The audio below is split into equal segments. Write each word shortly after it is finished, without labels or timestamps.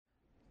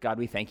God,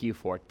 we thank you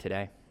for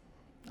today.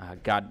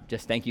 God,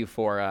 just thank you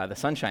for the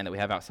sunshine that we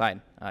have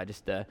outside.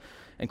 Just the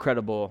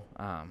incredible,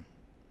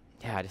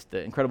 just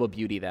the incredible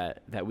beauty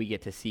that we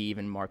get to see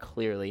even more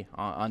clearly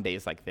on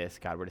days like this.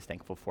 God, we're just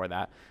thankful for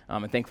that,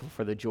 and thankful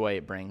for the joy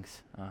it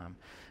brings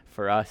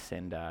for us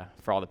and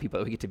for all the people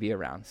that we get to be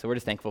around. So we're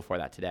just thankful for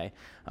that today.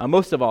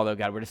 Most of all, though,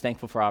 God, we're just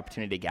thankful for our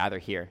opportunity to gather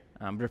here.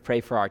 We're going to pray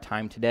for our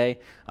time today.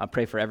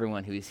 Pray for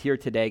everyone who is here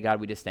today.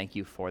 God, we just thank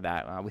you for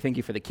that. We thank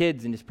you for the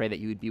kids and just pray that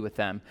you would be with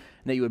them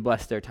and that you would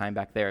bless their time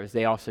back there as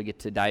they also get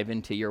to dive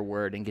into your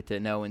word and get to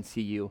know and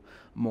see you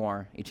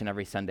more each and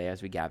every Sunday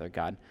as we gather,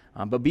 God.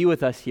 But be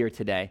with us here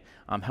today.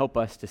 Help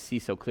us to see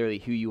so clearly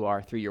who you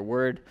are through your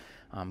word,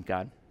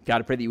 God. God,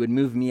 I pray that you would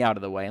move me out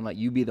of the way and let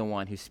you be the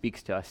one who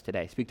speaks to us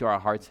today. Speak to our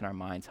hearts and our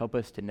minds. Help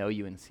us to know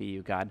you and see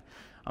you, God.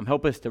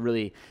 Help us to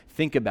really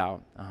think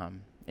about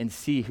and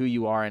see who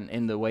you are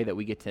in the way that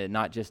we get to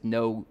not just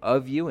know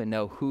of you and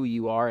know who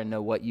you are and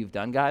know what you've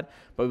done, God,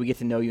 but we get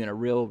to know you in a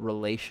real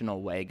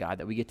relational way, God,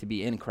 that we get to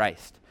be in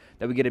Christ,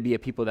 that we get to be a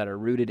people that are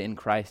rooted in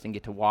Christ and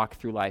get to walk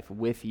through life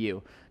with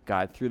you,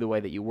 God, through the way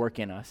that you work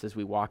in us as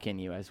we walk in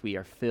you, as we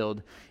are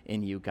filled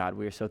in you, God.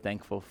 We are so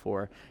thankful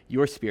for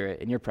your spirit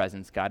and your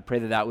presence, God. Pray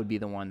that that would be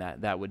the one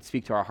that would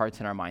speak to our hearts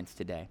and our minds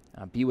today.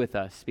 Be with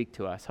us, speak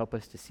to us, help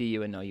us to see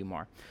you and know you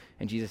more.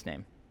 In Jesus'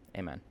 name,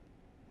 amen.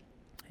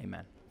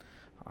 Amen.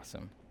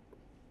 Awesome.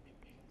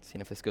 Seeing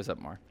if this goes up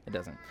more. It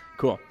doesn't.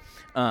 Cool.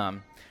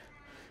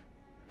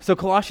 So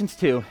Colossians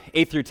 2,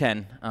 8 through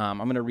 10, I'm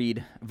going to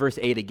read verse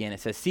 8 again. It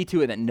says, "See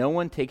to it that no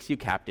one takes you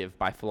captive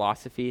by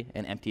philosophy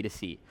and empty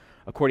deceit,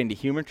 according to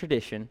human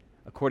tradition,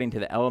 according to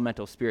the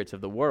elemental spirits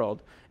of the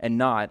world, and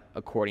not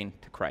according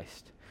to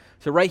Christ."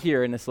 So right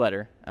here in this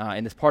letter,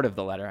 in this part of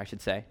the letter, I should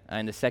say,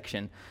 in this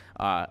section,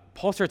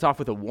 Paul starts off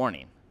with a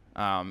warning.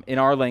 In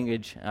our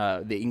language,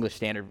 the English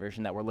Standard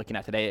Version that we're looking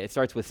at today, it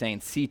starts with saying,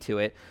 "See to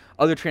it."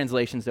 Other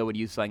translations, though, would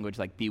use language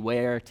like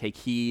beware, take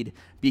heed,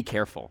 be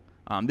careful.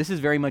 This is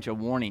very much a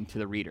warning to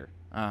the reader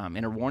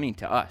and a warning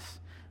to us.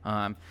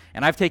 And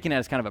I've taken it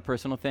as kind of a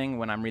personal thing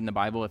when I'm reading the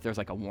Bible. If there's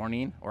like a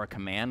warning or a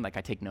command, like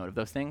I take note of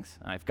those things.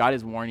 If God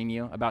is warning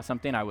you about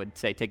something, I would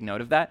say take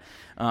note of that.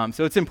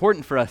 So it's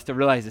important for us to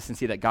realize this and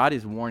see that God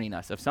is warning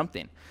us of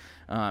something.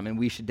 And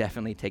we should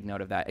definitely take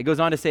note of that. It goes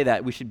on to say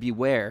that we should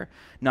beware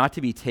not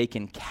to be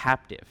taken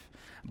captive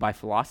by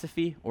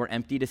philosophy or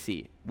empty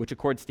deceit, which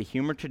accords to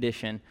human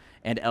tradition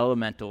and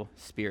elemental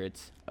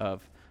spirits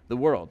of the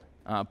world.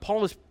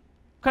 Paul is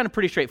kind of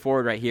pretty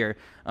straightforward right here.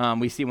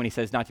 We see when he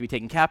says not to be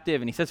taken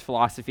captive, and he says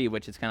philosophy,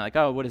 which is kind of like,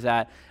 oh, what is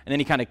that? And then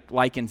he kind of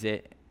likens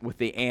it with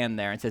the "and"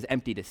 there and says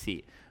empty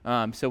deceit.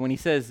 So when he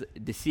says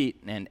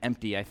deceit and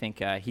empty, I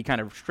think he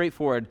kind of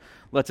straightforward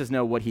lets us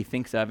know what he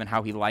thinks of and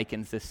how he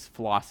likens this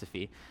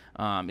philosophy,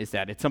 is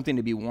that it's something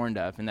to be warned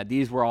of, and that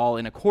these were all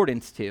in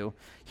accordance to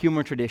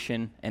human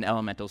tradition and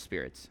elemental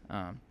spirits.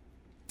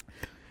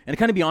 And to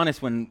kind of be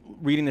honest, when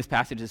reading this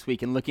passage this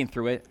week and looking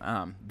through it,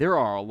 there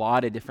are a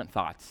lot of different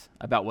thoughts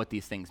about what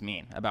these things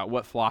mean, about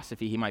what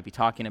philosophy he might be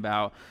talking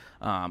about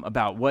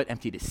what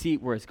empty deceit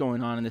was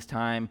going on in this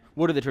time,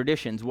 what are the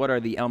traditions, what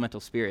are the elemental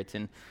spirits.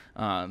 And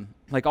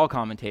like all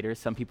commentators,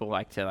 some people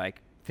like to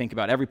think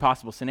about every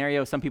possible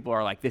scenario. Some people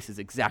are like, this is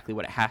exactly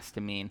what it has to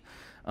mean.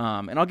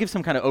 And I'll give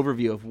some kind of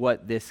overview of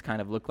what this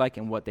kind of looked like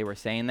and what they were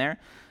saying there.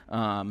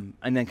 And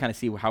then kind of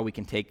see how we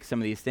can take some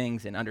of these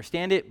things and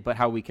understand it, but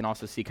how we can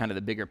also see kind of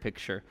the bigger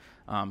picture,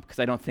 because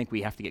I don't think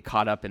we have to get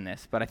caught up in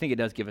this, but I think it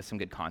does give us some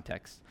good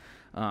context.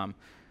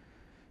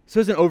 So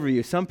as an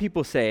overview, some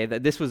people say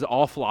that this was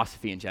all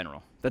philosophy in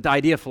general, that the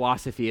idea of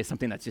philosophy is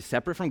something that's just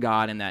separate from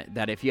God, and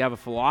that if you have a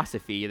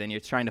philosophy, then you're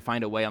trying to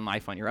find a way on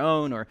life on your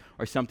own or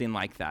something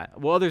like that.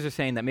 Well, others are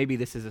saying that maybe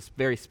this is a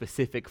very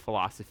specific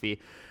philosophy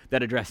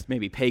that addressed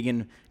maybe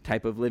pagan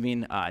type of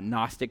living,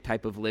 Gnostic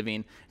type of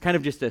living, kind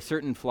of just a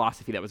certain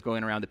philosophy that was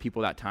going around the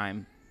people that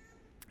time.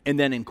 And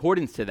then in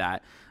accordance to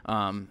that,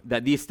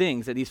 that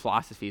these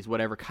philosophies,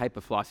 whatever type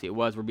of philosophy it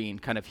was, were being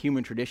kind of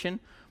human tradition,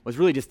 was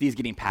really just these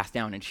getting passed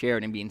down and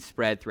shared and being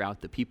spread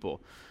throughout the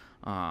people.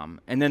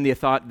 And then the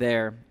thought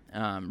there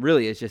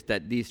really is just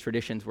that these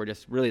traditions were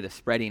just really the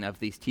spreading of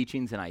these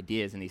teachings and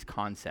ideas and these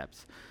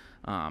concepts.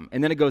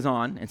 And then it goes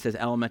on and says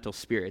elemental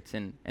spirits.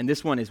 And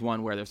this one is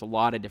one where there's a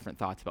lot of different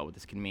thoughts about what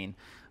this can mean.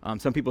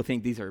 Some people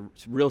think these are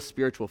real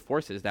spiritual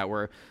forces that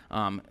were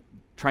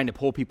trying to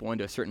pull people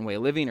into a certain way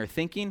of living or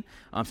thinking.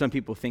 Some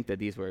people think that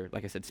these were,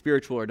 like I said,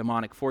 spiritual or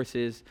demonic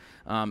forces.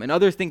 And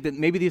others think that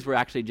maybe these were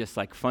actually just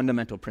like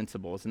fundamental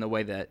principles in the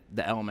way that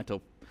the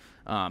elemental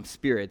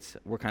spirits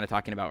we're kind of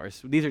talking about.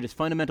 These are just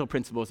fundamental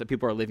principles that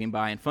people are living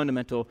by, and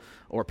fundamental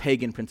or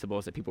pagan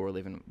principles that people were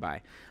living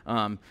by.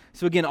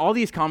 So again, all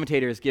these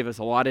commentators give us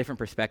a lot of different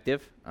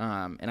perspective.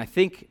 And I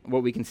think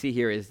what we can see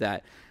here is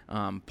that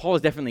Paul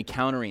is definitely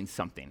countering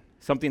something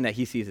that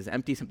he sees as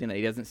empty, something that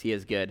he doesn't see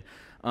as good.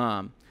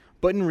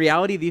 But in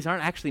reality, these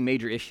aren't actually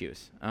major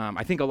issues.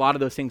 I think a lot of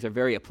those things are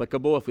very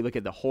applicable if we look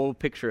at the whole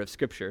picture of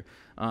Scripture,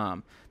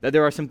 that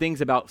there are some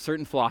things about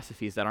certain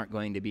philosophies that aren't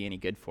going to be any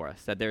good for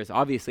us, that there's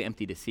obviously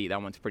empty deceit.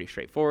 That one's pretty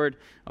straightforward.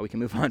 We can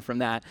move on from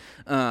that.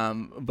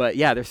 But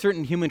yeah, there's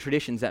certain human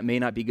traditions that may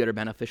not be good or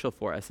beneficial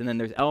for us. And then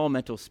there's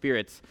elemental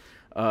spirits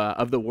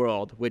of the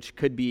world, which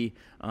could be,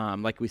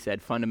 like we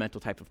said, fundamental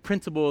type of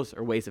principles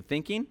or ways of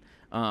thinking.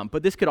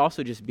 But this could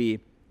also just be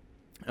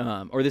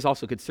or this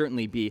also could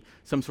certainly be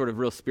some sort of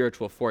real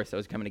spiritual force that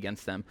was coming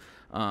against them.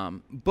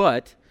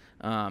 But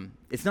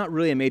it's not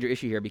really a major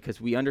issue here because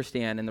we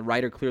understand, and the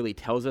writer clearly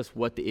tells us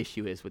what the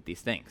issue is with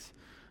these things.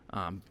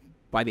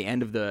 By the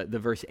end of the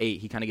verse 8,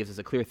 he kind of gives us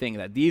a clear thing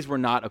that these were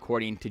not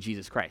according to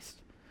Jesus Christ.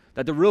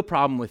 That the real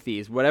problem with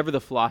these, whatever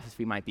the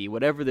philosophy might be,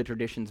 whatever the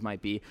traditions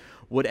might be,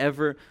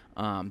 whatever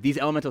these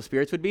elemental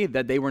spirits would be,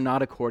 that they were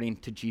not according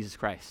to Jesus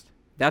Christ.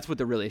 That's what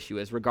the real issue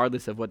is,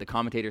 regardless of what the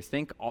commentators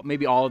think.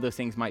 Maybe all of those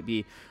things might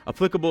be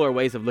applicable or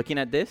ways of looking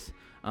at this.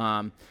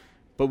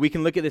 But we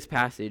can look at this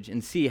passage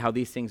and see how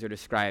these things are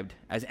described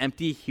as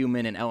empty,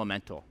 human, and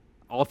elemental.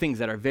 All things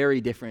that are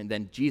very different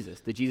than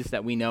Jesus, the Jesus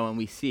that we know and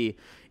we see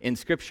in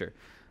Scripture.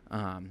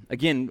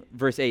 Again,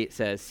 verse 8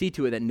 says, "See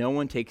to it that no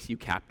one takes you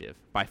captive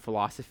by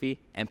philosophy,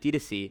 empty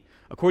deceit,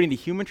 according to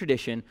human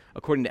tradition,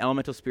 according to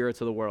elemental spirits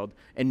of the world,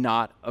 and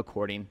not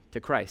according to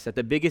Christ." That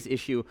the biggest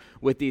issue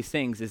with these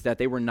things is that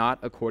they were not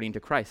according to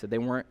Christ, that they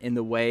weren't in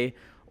the way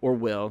or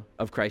will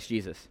of Christ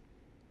Jesus.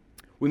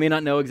 We may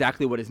not know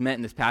exactly what is meant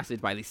in this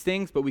passage by these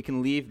things, but we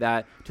can leave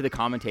that to the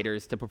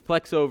commentators to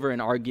perplex over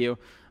and argue,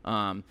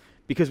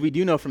 because we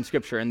do know from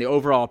Scripture and the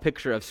overall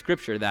picture of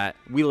Scripture that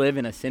we live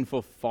in a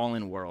sinful,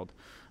 fallen world.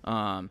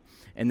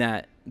 And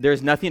that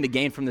there's nothing to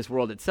gain from this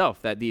world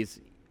itself, that these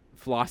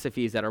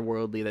philosophies that are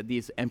worldly, that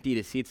these empty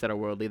deceits that are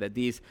worldly, that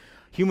these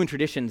human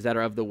traditions that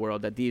are of the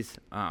world, that these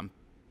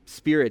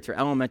spirits or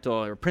elemental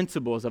or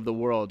principles of the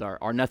world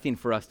are nothing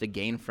for us to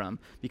gain from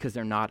because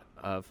they're not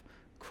of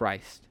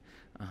Christ.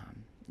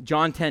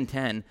 John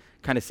 10:10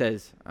 kind of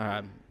says,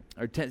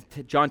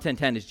 John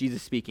 10:10 is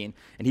Jesus speaking,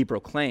 and he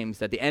proclaims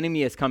that the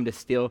enemy has come to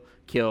steal,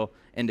 kill,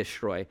 and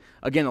destroy.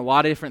 Again, a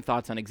lot of different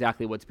thoughts on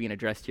exactly what's being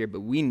addressed here,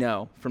 but we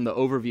know from the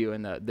overview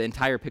and the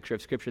entire picture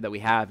of Scripture that we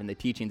have and the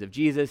teachings of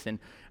Jesus and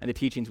the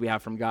teachings we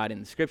have from God in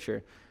the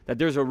Scripture, that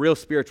there's a real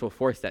spiritual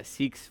force that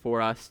seeks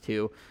for us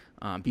to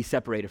be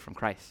separated from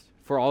Christ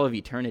for all of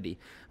eternity.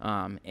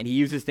 And he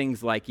uses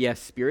things like, yes,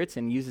 spirits,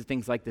 and uses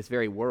things like this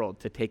very world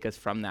to take us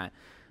from that.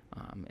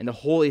 And the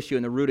whole issue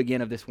and the root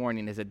again of this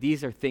warning is that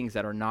these are things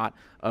that are not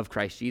of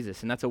Christ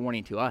Jesus. And that's a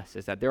warning to us,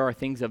 is that there are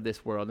things of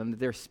this world and that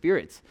there are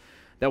spirits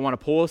that want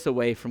to pull us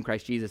away from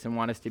Christ Jesus and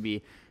want us to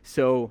be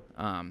so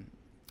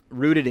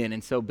rooted in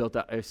and so built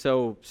up, or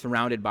so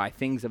surrounded by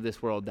things of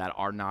this world that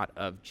are not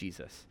of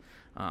Jesus.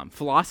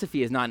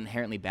 Philosophy is not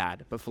inherently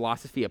bad, but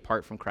philosophy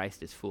apart from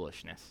Christ is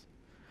foolishness.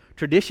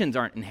 Traditions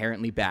aren't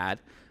inherently bad,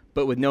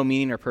 but with no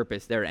meaning or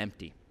purpose, they're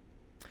empty.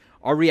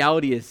 Our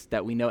reality is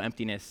that we know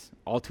emptiness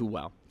all too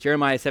well.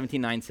 Jeremiah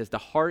 17:9 says, "The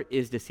heart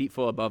is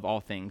deceitful above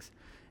all things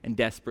and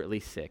desperately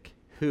sick.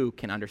 Who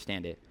can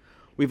understand it?"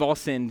 We've all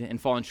sinned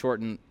and fallen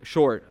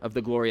short of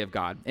the glory of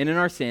God. And in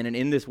our sin and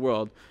in this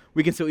world,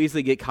 we can so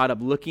easily get caught up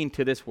looking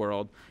to this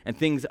world and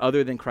things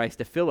other than Christ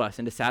to fill us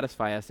and to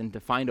satisfy us and to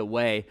find a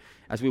way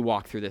as we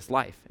walk through this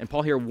life. And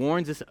Paul here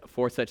warns us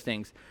for such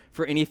things.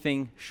 For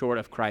anything short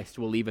of Christ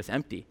will leave us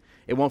empty.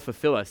 It won't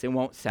fulfill us. It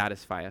won't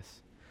satisfy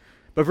us.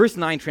 But verse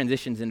 9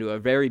 transitions into a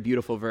very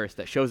beautiful verse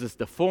that shows us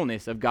the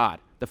fullness of God,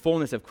 the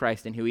fullness of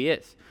Christ and who he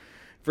is.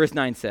 Verse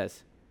 9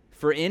 says,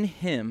 "For in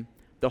him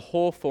the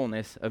whole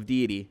fullness of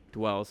deity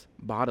dwells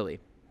bodily."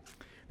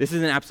 This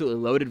is an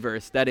absolutely loaded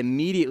verse that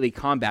immediately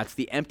combats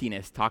the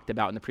emptiness talked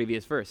about in the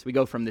previous verse. We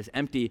go from this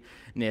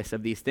emptiness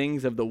of these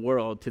things of the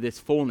world to this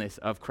fullness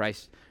of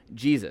Christ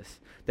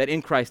Jesus, that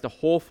in Christ the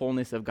whole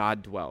fullness of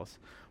God dwells.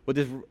 What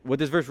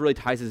this verse really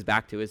ties us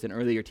back to is an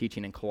earlier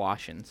teaching in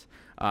Colossians,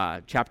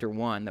 chapter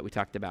 1 that we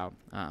talked about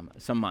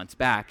some months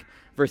back,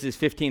 verses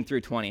 15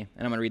 through 20,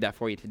 and I'm going to read that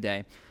for you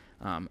today.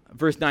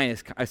 Verse 9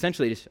 is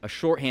essentially just a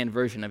shorthand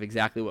version of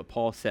exactly what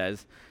Paul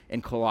says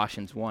in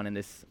Colossians 1 in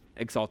this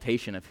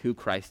exaltation of who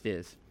Christ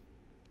is.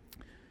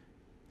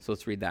 So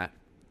let's read that.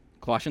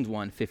 Colossians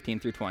 1, 15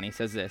 through 20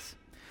 says this,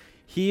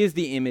 "He is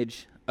the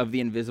image of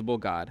the invisible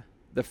God,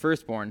 the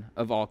firstborn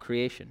of all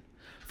creation.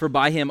 For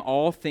by him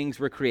all things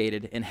were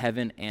created in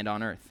heaven and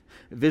on earth,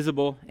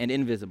 visible and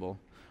invisible,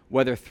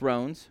 whether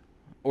thrones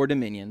or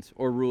dominions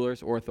or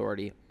rulers or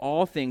authority.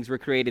 All things were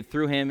created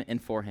through him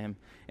and for him,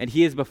 and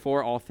he is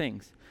before all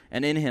things.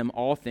 And in him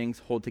all things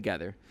hold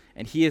together.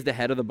 And he is the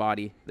head of the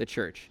body, the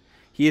church.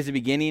 He is the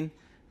beginning,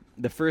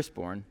 the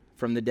firstborn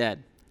from the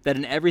dead, that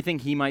in everything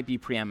he might be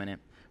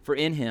preeminent. For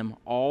in him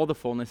all the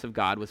fullness of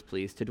God was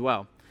pleased to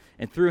dwell,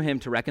 and through him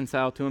to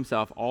reconcile to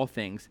himself all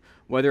things,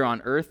 whether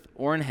on earth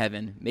or in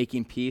heaven,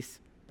 making peace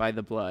by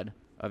the blood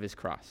of his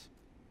cross."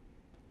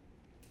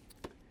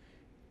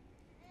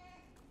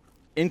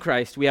 In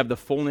Christ, we have the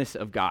fullness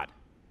of God.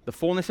 the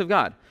fullness of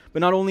God. But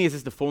not only is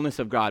this the fullness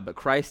of God, but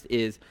Christ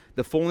is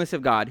the fullness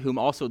of God, whom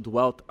also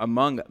dwelt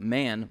among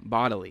man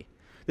bodily.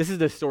 This is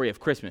the story of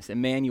Christmas.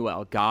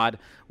 Emmanuel, God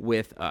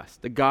with us.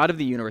 The God of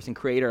the universe and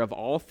creator of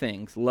all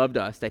things loved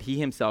us, that he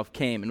himself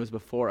came and was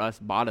before us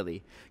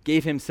bodily,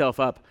 gave himself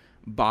up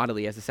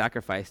bodily as a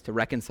sacrifice to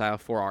reconcile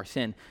for our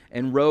sin,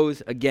 and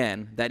rose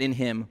again, that in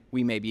him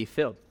we may be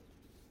filled.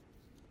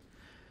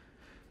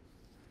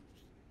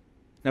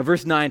 Now,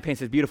 verse 9 paints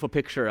this beautiful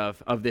picture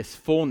of this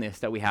fullness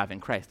that we have in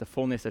Christ, the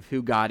fullness of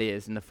who God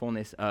is and the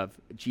fullness of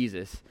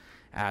Jesus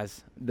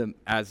as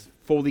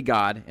fully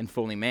God and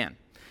fully man.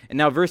 And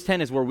now verse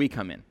 10 is where we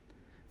come in.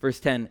 Verse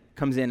 10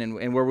 comes in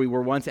and where we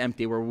were once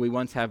empty, where we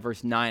once have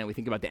verse 9, and we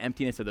think about the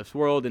emptiness of this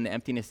world and the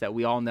emptiness that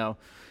we all know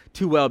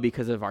too well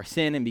because of our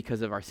sin and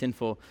because of our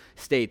sinful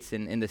states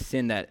and the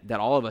sin that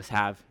all of us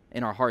have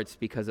in our hearts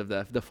because of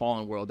the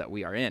fallen world that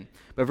we are in.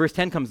 But verse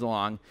 10 comes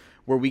along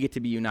where we get to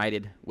be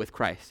united with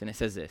Christ. And it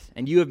says this,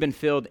 "And you have been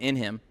filled in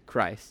him,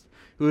 Christ,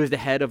 who is the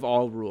head of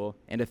all rule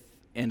and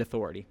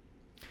authority."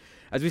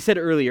 As we said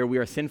earlier, we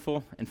are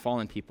sinful and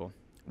fallen people.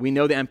 We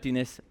know the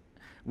emptiness.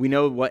 We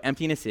know what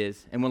emptiness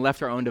is, and when left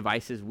to our own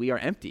devices, we are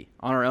empty.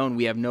 On our own,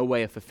 we have no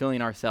way of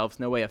fulfilling ourselves,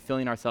 no way of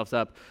filling ourselves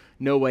up,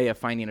 no way of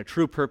finding a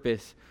true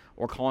purpose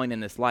or calling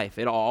in this life.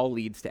 It all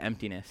leads to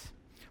emptiness.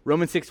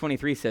 Romans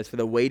 6:23 says, "For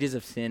the wages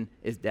of sin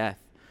is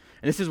death."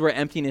 And this is where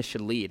emptiness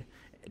should lead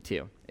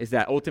to, is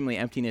that ultimately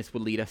emptiness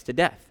would lead us to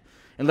death.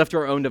 And left to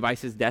our own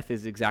devices, death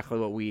is exactly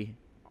what we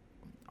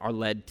are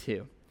led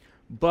to.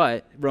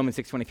 But Romans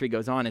 6:23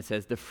 goes on and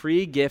says, "The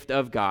free gift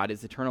of God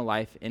is eternal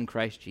life in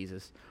Christ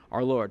Jesus,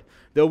 our Lord.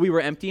 Though we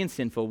were empty and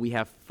sinful, we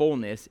have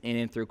fullness in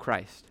and through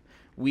Christ.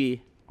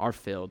 We are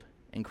filled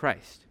in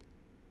Christ."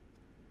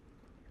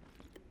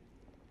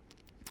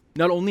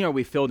 Not only are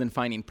we filled in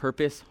finding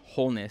purpose,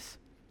 wholeness,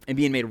 and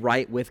being made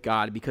right with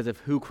God because of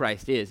who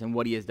Christ is and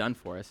what he has done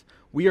for us,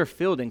 we are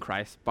filled in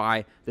Christ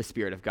by the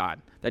Spirit of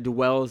God that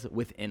dwells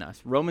within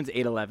us. Romans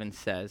 8:11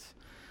 says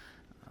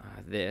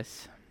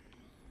this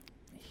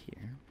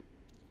here.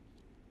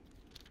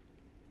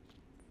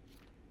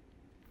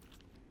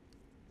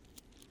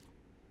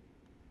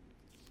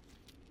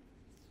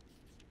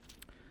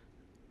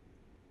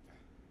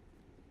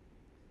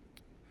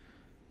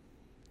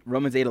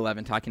 Romans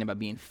 8:11, talking about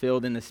being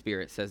filled in the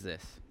Spirit, says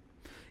this,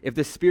 "If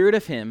the Spirit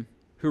of him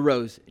who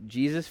rose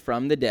Jesus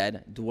from the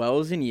dead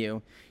dwells in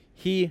you,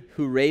 he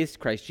who raised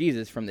Christ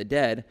Jesus from the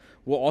dead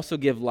will also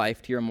give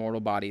life to your mortal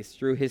bodies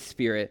through his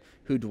Spirit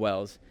who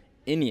dwells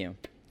in you."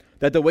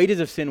 That the wages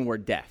of sin were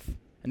death,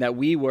 and that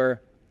we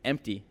were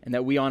empty, and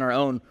that we on our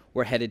own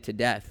were headed to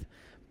death.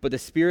 But the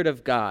Spirit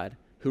of God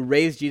who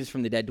raised Jesus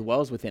from the dead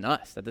dwells within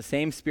us, that the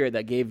same Spirit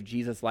that gave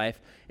Jesus life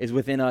is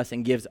within us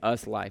and gives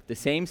us life. The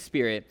same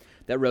Spirit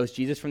that rose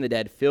Jesus from the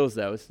dead fills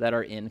those that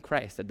are in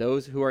Christ, that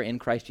those who are in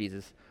Christ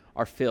Jesus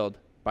are filled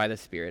by the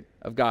Spirit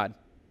of God.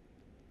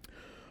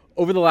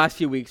 Over the last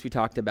few weeks, we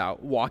talked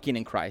about walking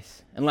in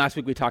Christ. And last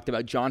week, we talked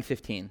about John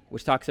 15,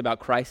 which talks about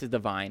Christ as the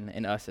vine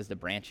and us as the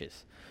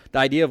branches. The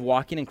idea of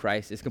walking in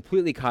Christ is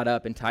completely caught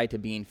up and tied to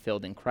being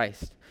filled in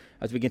Christ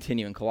as we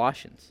continue in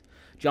Colossians.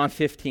 John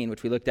 15,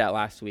 which we looked at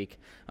last week,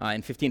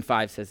 in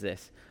 15:5 says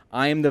this,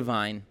 "I am the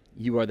vine,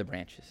 you are the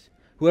branches.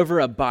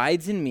 Whoever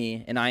abides in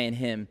me and I in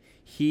him,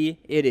 he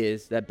it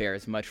is that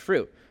bears much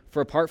fruit.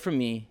 For apart from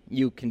me,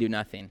 you can do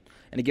nothing."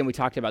 And again, we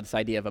talked about this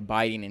idea of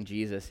abiding in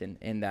Jesus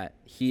and that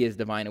he is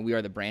the vine and we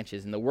are the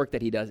branches, and the work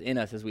that he does in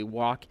us as we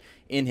walk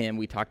in him,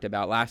 we talked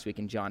about last week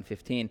in John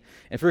 15.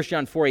 And 1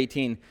 John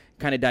 4:18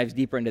 kind of dives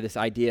deeper into this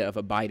idea of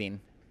abiding.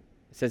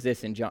 It says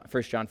this in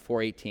 1 John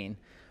 4:18,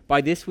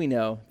 "By this we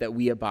know that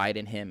we abide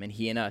in him and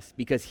he in us,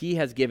 because he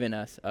has given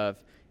us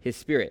of his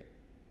Spirit."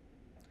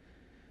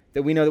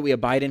 That we know that we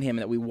abide in him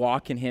and that we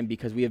walk in him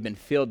because we have been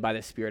filled by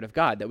the Spirit of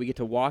God, that we get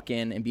to walk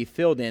in and be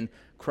filled in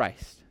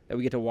Christ, that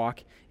we get to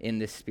walk in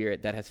this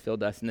Spirit that has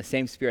filled us, and the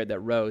same Spirit that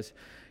rose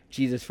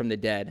Jesus from the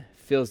dead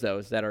fills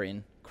those that are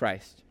in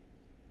Christ.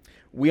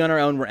 We on our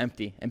own were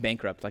empty and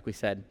bankrupt, like we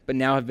said, but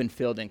now have been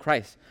filled in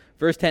Christ.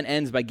 Verse 10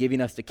 ends by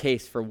giving us the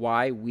case for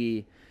why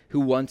we, who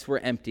once were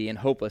empty and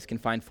hopeless, can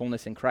find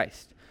fullness in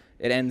Christ.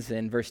 It ends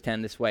in verse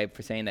 10 this way,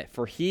 for saying that,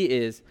 "For he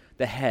is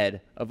the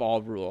head of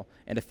all rule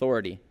and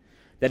authority."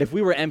 That if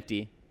we were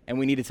empty and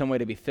we needed some way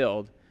to be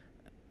filled,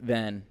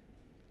 then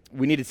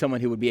we needed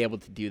someone who would be able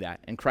to do that.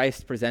 And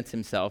Christ presents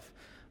himself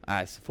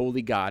as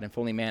fully God and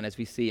fully man, as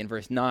we see in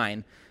verse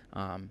 9,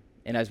 and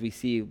as we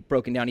see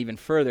broken down even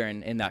further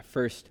in that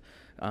first,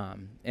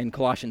 in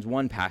Colossians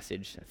 1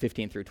 passage,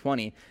 15 through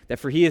 20, that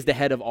for he is the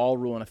head of all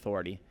rule and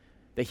authority,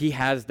 that he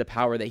has the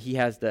power, that he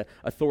has the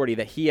authority,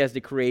 that he as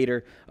the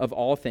creator of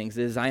all things,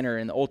 the designer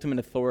and the ultimate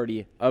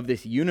authority of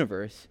this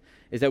universe,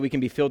 is that we can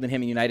be filled in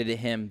him and united to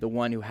him, the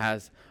one who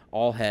has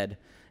all head,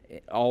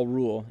 all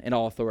rule, and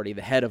all authority,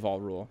 the head of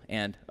all rule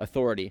and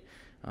authority,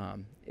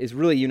 is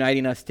really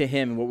uniting us to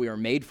him and what we were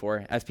made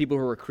for as people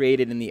who were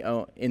created in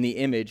the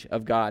image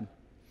of God.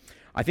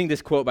 I think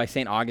this quote by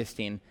St.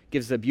 Augustine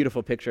gives us a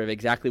beautiful picture of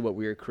exactly what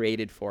we were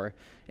created for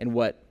and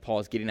what Paul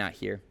is getting at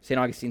here. St.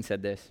 Augustine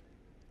said this,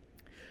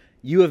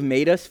 You have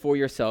made us for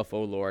yourself,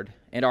 O Lord,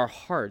 and our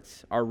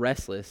hearts are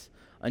restless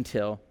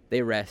until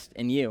they rest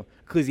in you.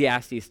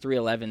 Ecclesiastes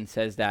 3:11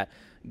 says that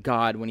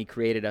God, when he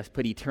created us,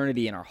 put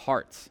eternity in our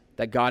hearts,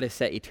 that God has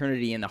set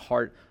eternity in the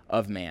heart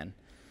of man.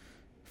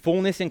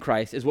 Fullness in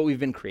Christ is what we've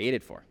been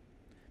created for,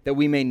 that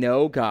we may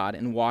know God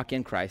and walk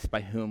in Christ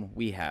by whom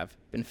we have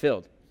been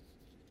filled.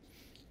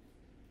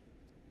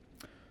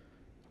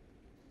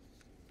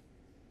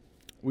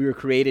 We were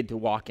created to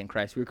walk in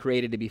Christ. We were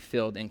created to be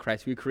filled in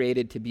Christ. We were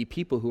created to be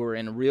people who are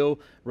in real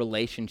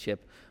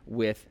relationship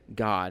with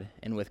God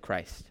and with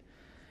Christ.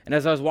 And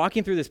as I was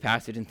walking through this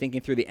passage and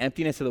thinking through the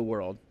emptiness of the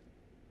world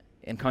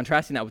and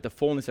contrasting that with the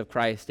fullness of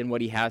Christ and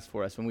what he has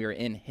for us when we are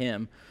in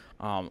him,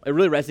 it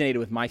really resonated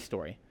with my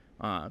story.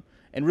 And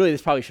really,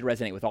 this probably should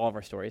resonate with all of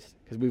our stories,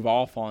 because we've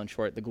all fallen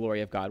short of the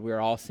glory of God. We are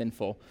all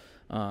sinful,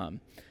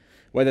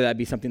 whether that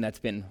be something that's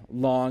been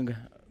long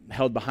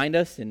held behind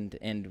us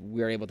and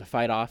we're able to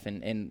fight off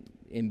and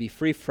be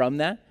free from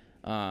that,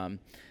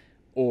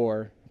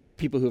 or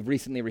people who have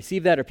recently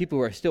received that, or people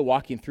who are still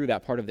walking through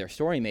that part of their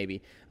story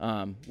maybe.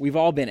 We've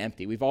all been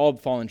empty. We've all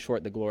fallen short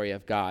of the glory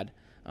of God.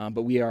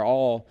 But we are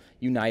all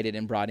united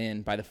and brought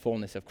in by the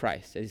fullness of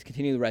Christ. It has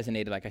continually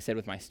resonated, like I said,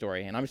 with my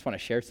story. And I just want to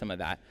share some of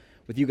that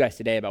with you guys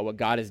today about what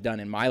God has done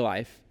in my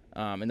life,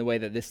 and the way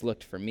that this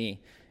looked for me,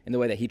 and the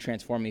way that he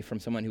transformed me from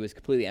someone who was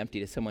completely empty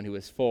to someone who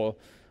was full,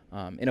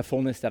 in a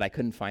fullness that I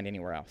couldn't find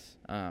anywhere else.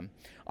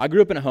 I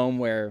grew up in a home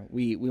where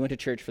we went to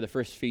church for the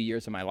first few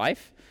years of my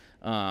life,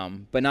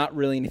 but not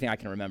really anything I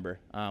can remember.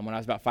 When I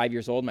was about 5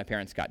 years old, my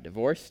parents got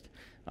divorced.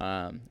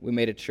 We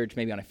made it to church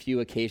maybe on a few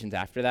occasions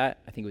after that.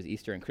 I think it was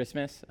Easter and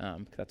Christmas,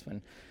 because that's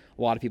when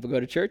a lot of people go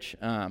to church.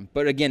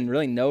 But again,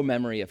 really no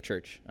memory of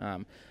church.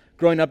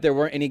 Growing up, there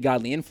weren't any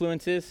godly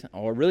influences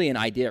or really an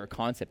idea or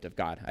concept of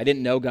God. I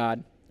didn't know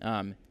God,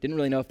 didn't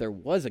really know if there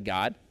was a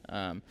God.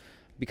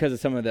 Because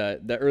of some of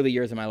the early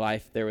years of my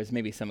life, there was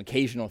maybe some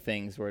occasional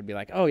things where it'd be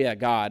like, oh yeah,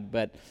 God,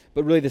 but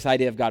really this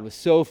idea of God was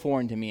so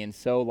foreign to me and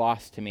so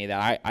lost to me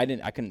that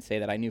I couldn't say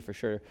that I knew for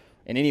sure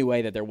in any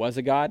way that there was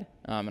a God,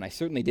 and I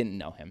certainly didn't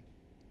know him.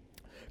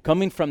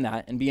 Coming from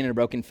that and being in a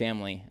broken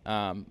family,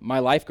 my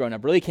life growing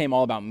up really came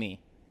all about me.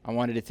 I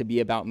wanted it to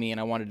be about me, and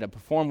I wanted to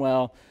perform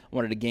well. I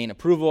wanted to gain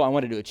approval. I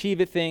wanted to achieve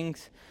at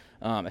things,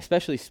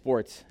 especially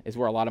sports is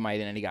where a lot of my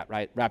identity got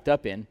wrapped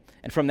up in.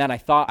 And from that, I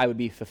thought I would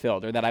be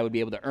fulfilled, or that I would be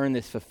able to earn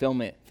this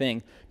fulfillment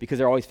thing, because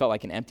there always felt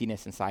like an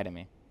emptiness inside of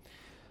me.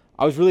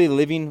 I was really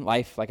living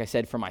life, like I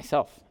said, for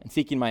myself and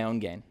seeking my own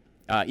gain.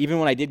 Even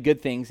when I did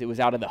good things, it was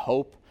out of the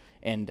hope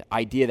and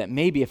idea that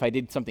maybe if I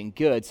did something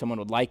good, someone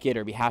would like it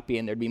or be happy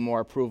and there'd be more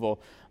approval.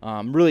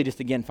 Really just,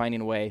 again, finding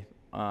a way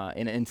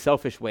in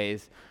selfish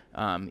ways,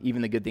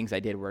 even the good things I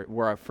did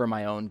were for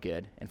my own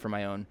good and for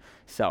my own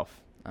self.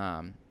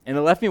 And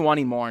it left me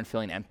wanting more and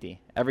feeling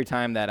empty. Every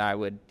time that I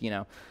would,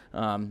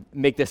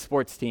 make this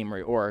sports team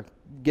or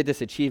get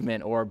this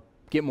achievement or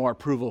get more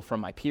approval from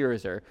my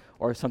peers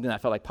or something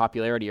that felt like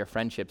popularity or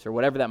friendships or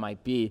whatever that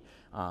might be,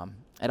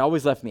 it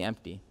always left me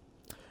empty.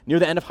 Near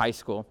the end of high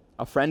school,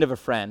 a friend of a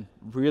friend,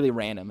 really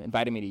random,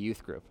 invited me to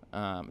youth group,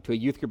 to a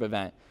youth group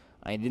event.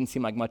 It didn't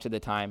seem like much at the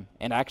time,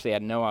 and I actually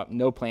had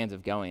no plans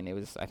of going. It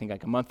was, I think,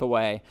 like a month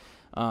away,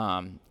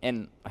 and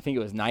I think it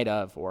was night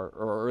of or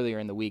earlier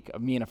in the week.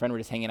 Me and a friend were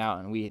just hanging out,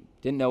 and we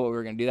didn't know what we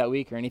were going to do that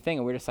week or anything,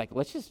 and we were just like,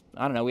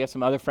 I don't know, we have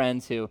some other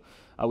friends who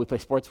we play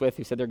sports with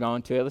who said they're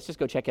going to it. Let's just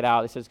go check it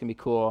out. They said it's going to be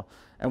cool,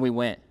 and we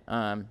went.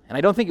 And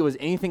I don't think it was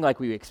anything like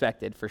we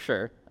expected, for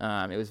sure.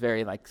 It was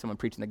very like someone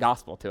preaching the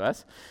gospel to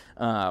us,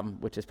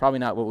 which is probably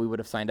not what we would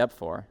have signed up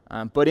for.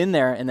 But in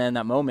there, and then in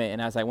that moment,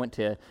 and as I went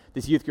to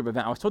this youth group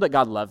event, I was told that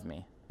God loved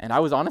me, and I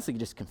was honestly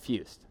just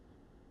confused,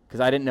 because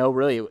I didn't know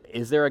really,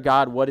 is there a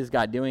God? What is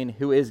God doing?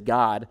 Who is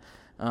God?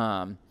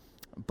 But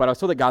I was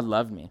told that God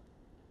loved me.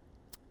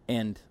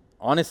 And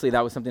honestly,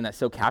 that was something that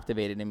so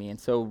captivated me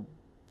and so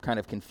kind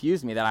of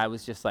confused me that I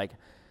was just like,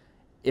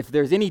 if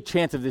there's any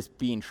chance of this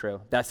being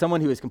true, that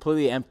someone who is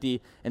completely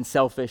empty and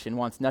selfish and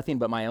wants nothing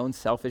but my own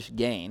selfish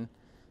gain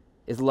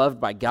is loved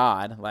by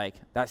God, like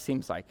that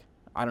seems like,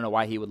 I don't know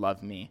why he would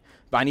love me,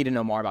 but I need to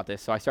know more about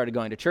this. So I started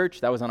going to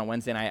church. That was on a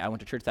Wednesday night. I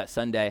went to church that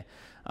Sunday,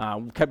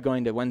 kept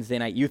going to Wednesday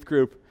night youth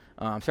group,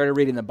 started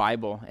reading the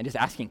Bible and just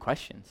asking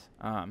questions.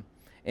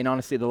 And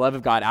honestly, the love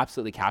of God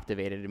absolutely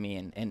captivated me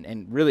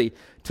and really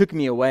took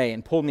me away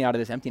and pulled me out of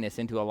this emptiness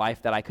into a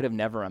life that I could have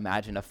never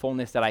imagined, a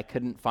fullness that I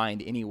couldn't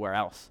find anywhere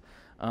else.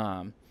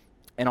 And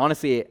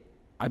honestly,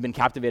 I've been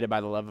captivated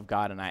by the love of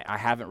God, and I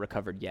haven't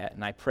recovered yet,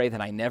 and I pray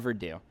that I never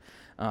do,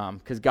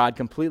 because God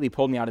completely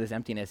pulled me out of this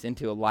emptiness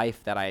into a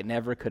life that I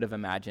never could have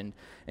imagined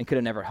and could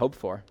have never hoped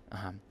for.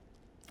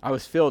 I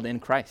was filled in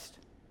Christ.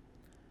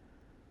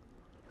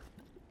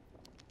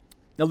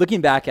 Now, looking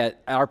back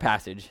at our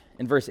passage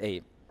in verse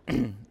 8,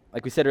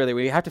 like we said earlier,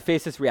 we have to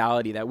face this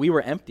reality that we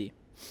were empty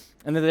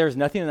and that there's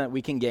nothing that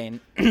we can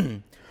gain.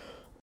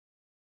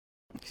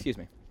 Excuse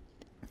me.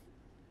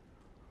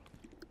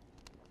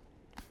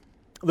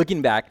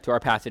 Looking back to our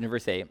passage in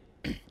verse 8,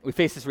 we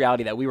face this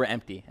reality that we were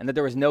empty and that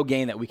there was no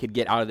gain that we could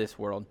get out of this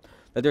world.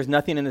 That there's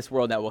nothing in this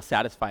world that will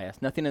satisfy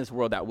us, nothing in this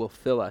world that will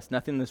fill us,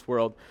 nothing in this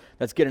world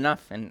that's good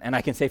enough. And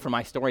I can say from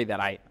my story that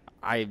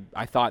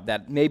I thought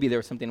that maybe there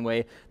was something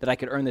way that I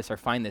could earn this or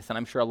find this. And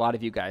I'm sure a lot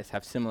of you guys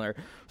have similar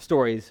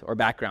stories or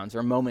backgrounds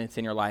or moments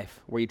in your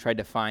life where you tried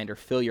to find or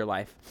fill your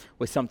life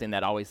with something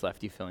that always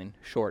left you feeling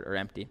short or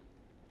empty.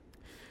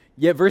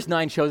 Yet verse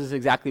 9 shows us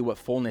exactly what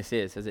fullness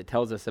is, as it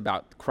tells us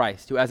about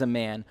Christ, who as a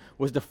man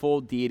was the full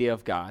deity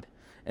of God.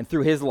 And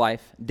through his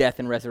life, death,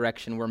 and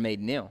resurrection were made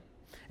new.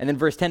 And then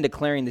verse 10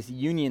 declaring this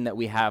union that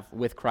we have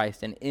with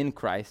Christ and in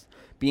Christ,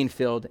 being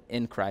filled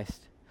in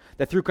Christ.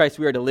 That through Christ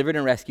we are delivered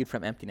and rescued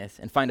from emptiness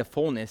and find a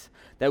fullness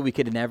that we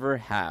could never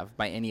have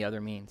by any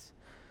other means.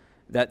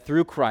 That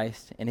through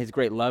Christ and his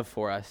great love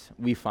for us,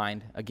 we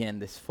find, again,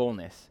 this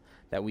fullness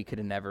that we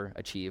could never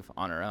achieve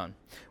on our own.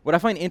 What I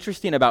find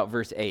interesting about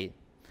verse 8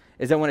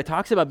 is that when it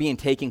talks about being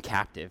taken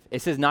captive,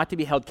 it says not to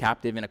be held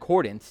captive in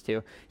accordance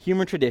to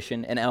human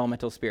tradition and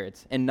elemental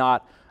spirits, and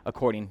not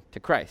according to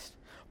Christ.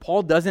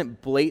 Paul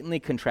doesn't blatantly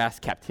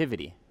contrast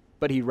captivity,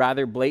 but he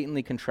rather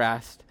blatantly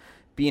contrasts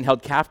being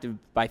held captive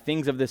by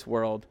things of this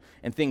world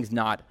and things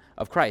not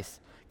of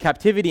Christ.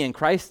 Captivity in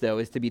Christ, though,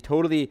 is to be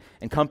totally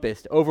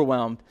encompassed,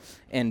 overwhelmed,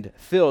 and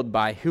filled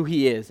by who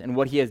he is and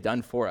what he has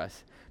done for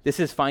us. This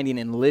is finding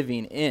and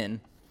living in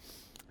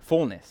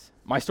fullness.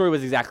 My story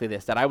was exactly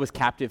this, that I was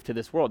captive to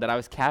this world, that I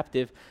was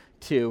captive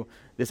to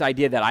this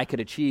idea that I could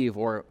achieve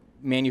or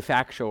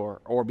manufacture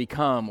or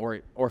become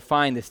or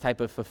find this type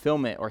of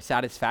fulfillment or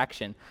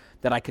satisfaction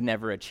that I could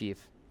never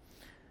achieve.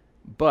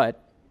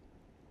 But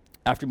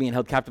after being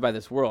held captive by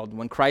this world,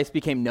 when Christ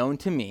became known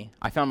to me,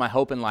 I found my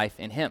hope in life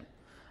in him.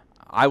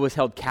 I was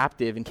held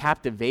captive and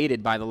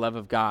captivated by the love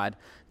of God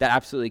that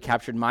absolutely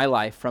captured my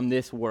life from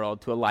this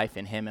world to a life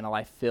in him and a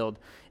life filled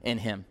in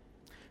him.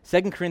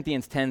 2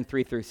 Corinthians 10,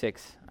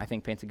 3-6, I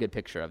think paints a good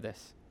picture of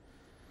this.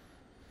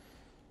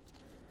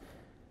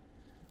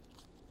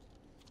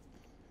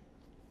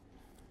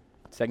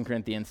 2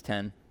 Corinthians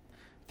 10,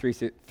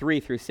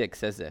 3-6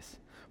 says this: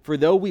 "For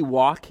though we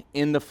walk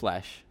in the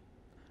flesh,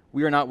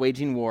 we are not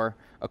waging war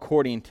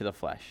according to the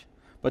flesh,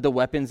 but the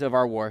weapons of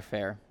our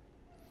warfare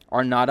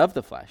are not of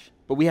the flesh,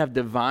 but we have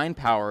divine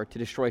power to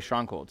destroy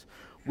strongholds.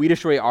 We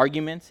destroy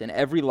arguments and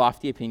every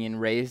lofty opinion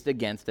raised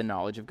against the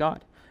knowledge of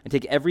God, and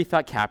take every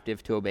thought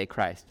captive to obey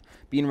Christ,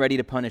 being ready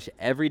to punish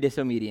every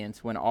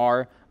disobedience when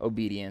our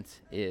obedience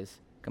is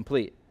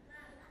complete."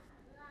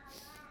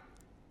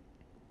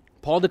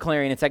 Paul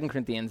declaring in 2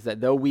 Corinthians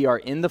that though we are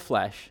in the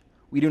flesh,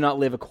 we do not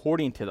live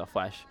according to the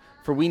flesh,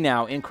 for we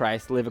now in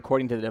Christ live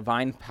according to the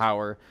divine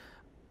power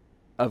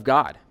of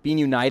God, being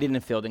united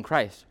and filled in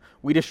Christ.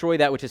 We destroy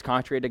that which is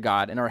contrary to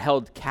God and are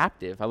held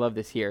captive. I love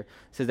this here. It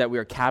says that we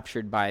are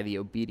captured by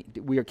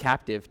we are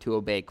captive to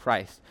obey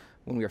Christ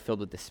when we are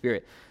filled with the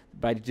Spirit,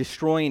 by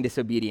destroying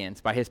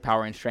disobedience by his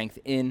power and strength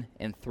in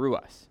and through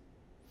us.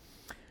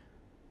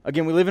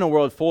 Again, we live in a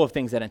world full of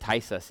things that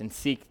entice us and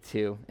seek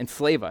to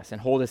enslave us and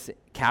hold us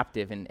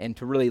captive and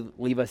to really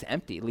leave us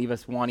empty, leave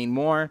us wanting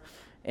more,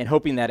 and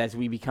hoping that as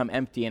we become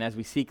empty and as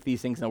we seek these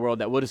things in the world,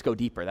 that we'll just go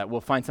deeper, that we'll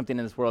find something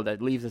in this world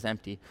that leaves us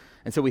empty.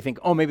 And so we think,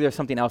 oh, maybe there's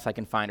something else I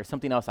can find or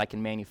something else I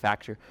can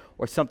manufacture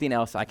or something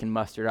else I can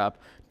muster up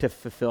to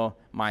fulfill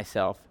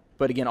myself.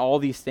 But again, all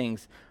these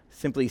things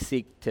simply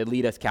seek to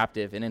lead us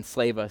captive and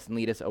enslave us and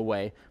lead us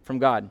away from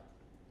God.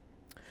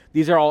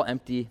 These are all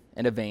empty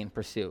and a vain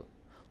pursuit.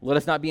 Let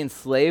us not be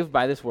enslaved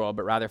by this world,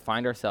 but rather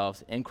find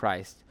ourselves in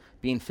Christ,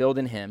 being filled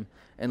in him,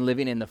 and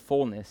living in the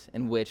fullness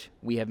in which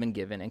we have been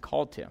given and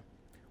called to.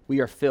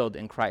 We are filled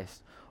in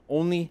Christ.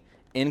 Only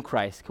in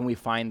Christ can we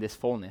find this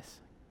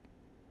fullness,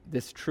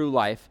 this true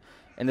life,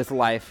 and this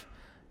life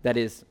that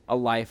is a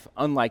life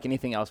unlike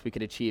anything else we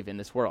could achieve in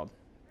this world.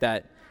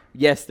 That,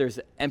 yes, there's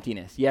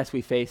emptiness. Yes,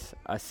 we face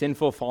a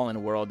sinful,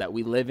 fallen world that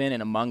we live in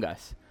and among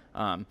us,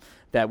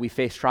 that we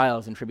face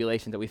trials and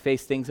tribulations, that we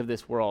face things of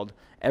this world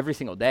every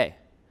single day.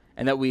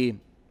 And that we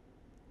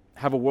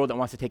have a world that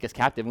wants to take us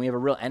captive. And we have a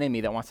real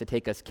enemy that wants to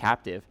take us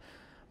captive.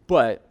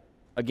 But,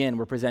 again,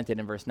 we're presented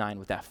in verse 9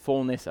 with that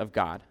fullness of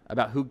God,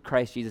 about who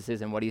Christ Jesus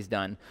is and what he's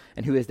done,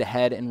 and who is the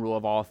head and rule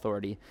of all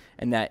authority.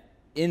 And that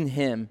in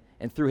him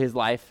and through his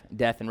life,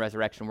 death, and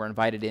resurrection, we're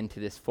invited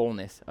into this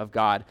fullness of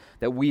God,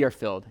 that we are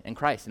filled in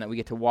Christ, and that we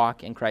get to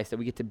walk in Christ, that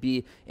we get to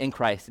be in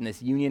Christ in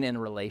this union and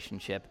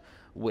relationship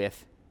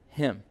with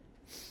him.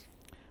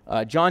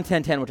 John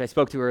 10:10, which I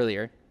spoke to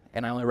earlier,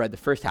 and I only read the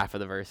first half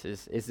of the verse,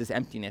 is this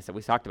emptiness that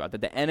we talked about,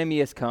 that the enemy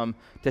has come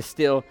to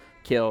steal,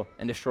 kill,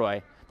 and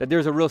destroy, that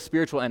there's a real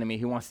spiritual enemy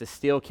who wants to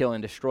steal, kill,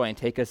 and destroy and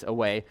take us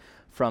away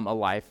from a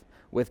life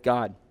with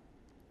God.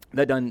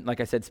 That done,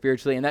 like I said,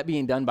 spiritually, and that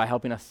being done by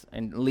helping us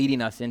and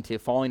leading us into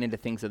falling into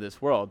things of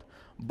this world.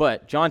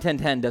 But John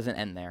 10:10 doesn't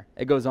end there.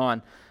 It goes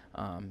on,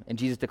 and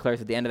Jesus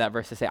declares at the end of that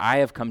verse to say, "I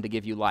have come to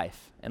give you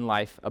life, and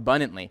life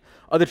abundantly."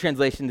 Other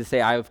translations to say,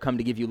 "I have come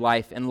to give you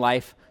life, and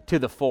life to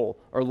the full,"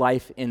 or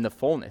life in the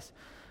fullness.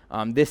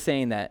 This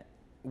saying that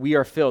we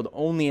are filled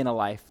only in a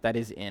life that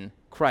is in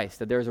Christ,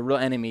 that there is a real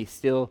enemy,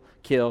 steal,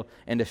 kill,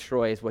 and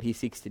destroy is what he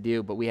seeks to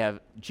do, but we have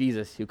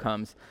Jesus who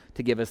comes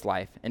to give us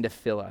life and to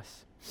fill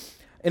us.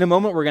 In a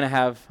moment, we're going to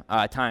have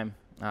time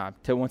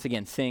to once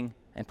again sing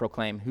and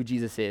proclaim who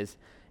Jesus is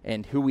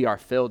and who we are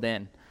filled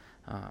in.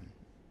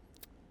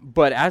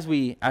 But as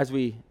we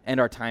end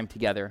our time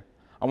together,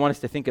 I want us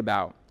to think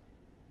about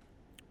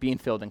being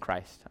filled in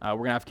Christ. We're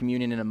going to have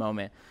communion in a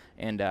moment.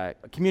 And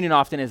communion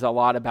often is a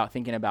lot about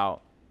thinking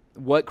about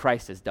what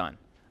Christ has done,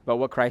 about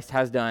what Christ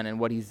has done and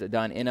what he's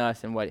done in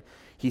us and what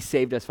he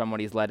saved us from, what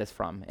he's led us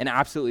from. And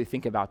absolutely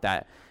think about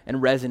that and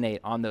resonate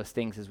on those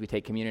things as we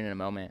take communion in a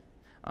moment.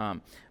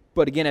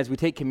 But again, as we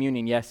take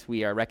communion, yes,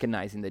 we are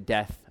recognizing the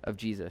death of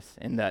Jesus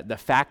and the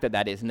fact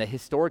that is and the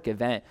historic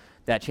event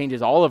that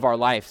changes all of our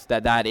lives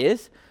that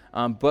is.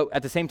 But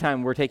at the same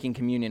time, we're taking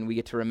communion, we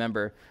get to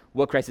remember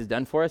what Christ has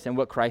done for us and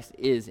what Christ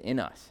is in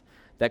us.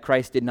 That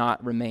Christ did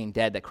not remain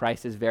dead, that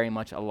Christ is very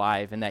much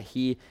alive, and that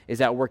he is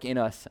at work in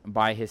us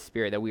by his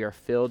Spirit, that we are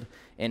filled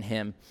in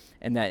him,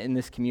 and that in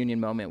this communion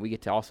moment, we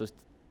get to also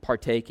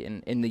partake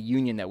in the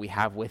union that we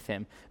have with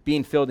him,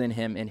 being filled in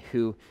him and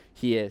who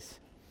he is.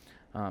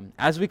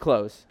 As we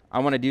close, I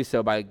want to do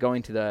so by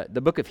going to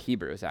the book of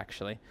Hebrews,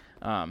 actually.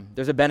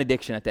 There's a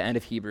benediction at the end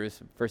of Hebrews,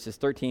 verses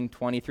 13,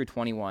 20 through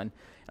 21. And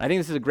I think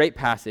this is a great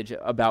passage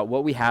about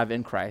what we have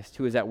in Christ,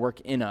 who is at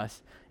work in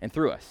us and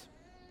through us.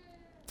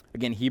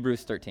 Again,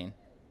 Hebrews 13,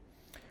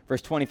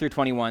 verse 20 through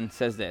 21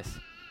 says this.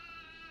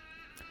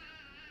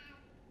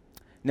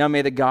 Now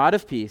may the God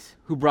of peace,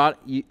 who brought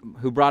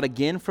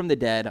again from the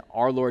dead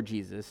our Lord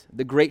Jesus,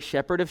 the great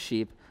shepherd of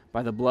sheep,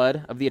 by the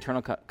blood of the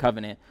eternal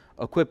covenant,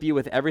 equip you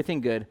with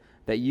everything good,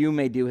 that you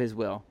may do his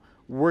will,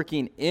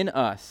 working in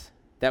us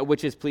that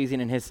which is pleasing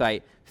in his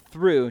sight,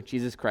 through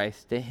Jesus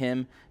Christ. To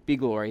him be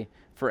glory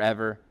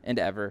forever and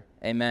ever.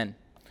 Amen.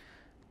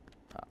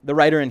 The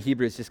writer in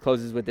Hebrews just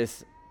closes with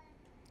this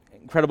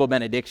incredible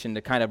benediction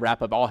to kind of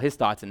wrap up all his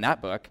thoughts in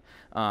that book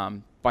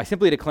by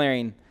simply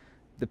declaring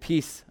the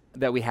peace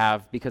that we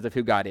have because of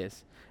who God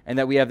is, and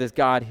that we have this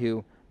God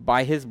who,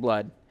 by his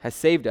blood, has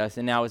saved us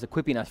and now is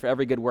equipping us for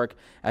every good work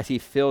as he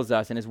fills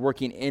us and is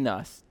working in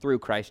us through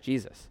Christ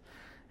Jesus.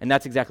 And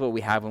that's exactly what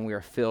we have when we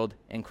are filled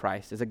in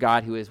Christ, is a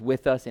God who is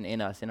with us and in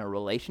us in a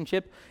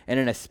relationship and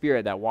in a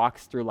spirit that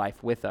walks through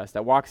life with us,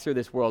 that walks through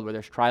this world where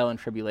there's trial and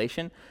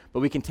tribulation, but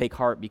we can take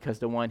heart because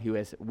the one who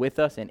is with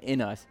us and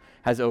in us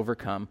has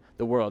overcome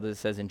the world, as it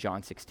says in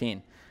John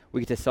 16. We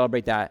get to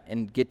celebrate that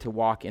and get to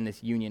walk in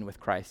this union with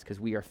Christ because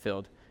we are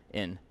filled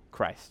in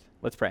Christ.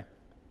 Let's pray.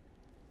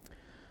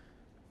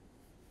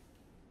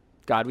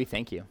 God, we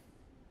thank you.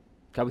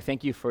 God, we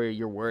thank you for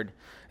your word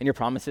and your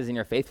promises and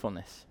your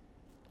faithfulness.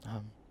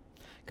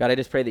 God, I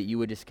just pray that you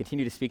would just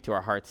continue to speak to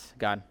our hearts,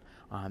 God,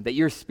 that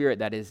your spirit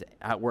that is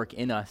at work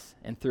in us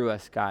and through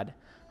us, God,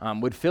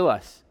 would fill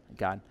us,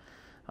 God,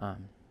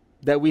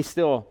 that we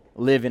still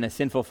live in a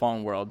sinful,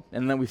 fallen world,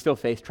 and that we still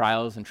face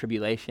trials and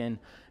tribulation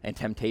and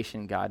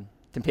temptation, God.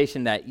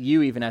 Temptation that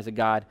you, even as a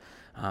God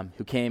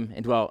who came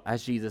and dwelt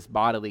as Jesus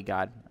bodily,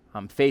 God,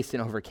 faced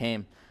and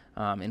overcame,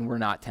 and we're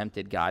not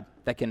tempted, God,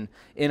 that can,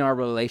 in our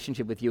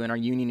relationship with you, in our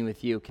union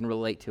with you, can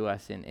relate to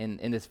us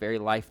in this very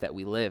life that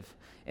we live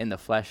in the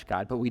flesh,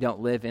 God. But we don't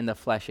live in the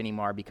flesh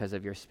anymore because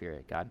of your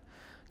Spirit, God.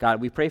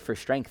 God, we pray for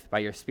strength by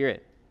your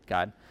Spirit,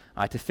 God,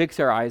 to fix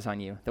our eyes on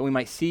you, that we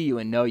might see you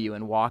and know you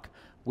and walk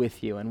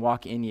with you and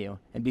walk in you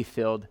and be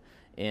filled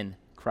in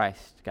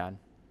Christ, God.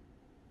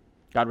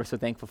 God, we're so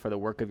thankful for the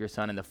work of your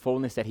Son and the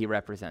fullness that he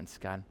represents,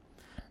 God,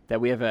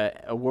 that we have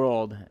a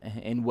world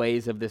in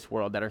ways of this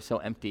world that are so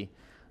empty,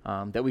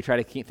 that we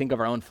try to think of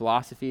our own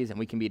philosophies and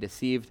we can be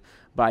deceived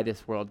by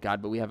this world,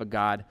 God, but we have a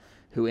God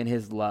who in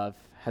his love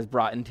has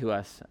brought into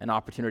us an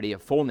opportunity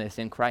of fullness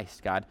in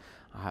Christ, God.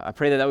 I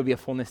pray that would be a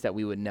fullness that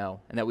we would know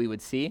and that we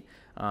would see,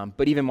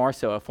 but even more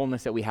so, a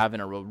fullness that we have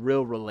in a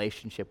real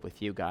relationship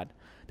with you, God,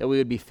 that we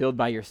would be filled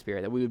by your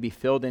Spirit, that we would be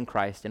filled in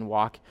Christ and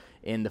walk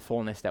in the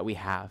fullness that we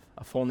have,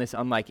 a fullness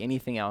unlike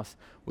anything else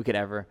we could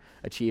ever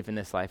achieve in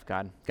this life,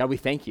 God. God, we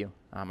thank you.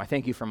 I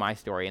thank you for my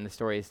story and the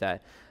stories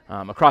that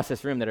across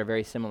this room that are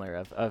very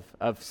similar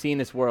of seeing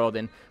this world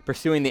and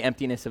pursuing the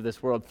emptiness of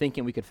this world,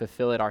 thinking we could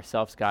fulfill it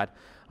ourselves, God,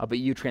 but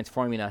you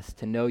transforming us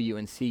to know you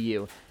and see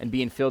you and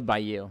being filled by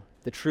you,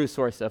 the true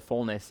source of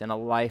fullness and a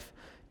life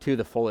to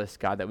the fullest,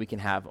 God, that we can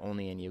have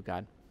only in you,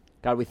 God.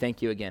 God, we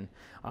thank you again.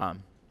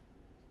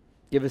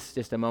 Give us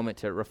just a moment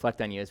to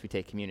reflect on you as we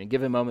take communion.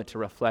 Give a moment to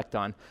reflect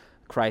on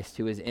Christ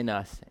who is in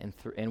us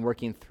and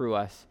working through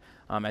us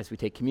as we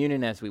take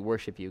communion, as we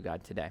worship you,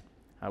 God, today.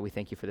 We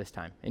thank you for this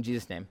time. In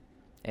Jesus' name,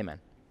 amen.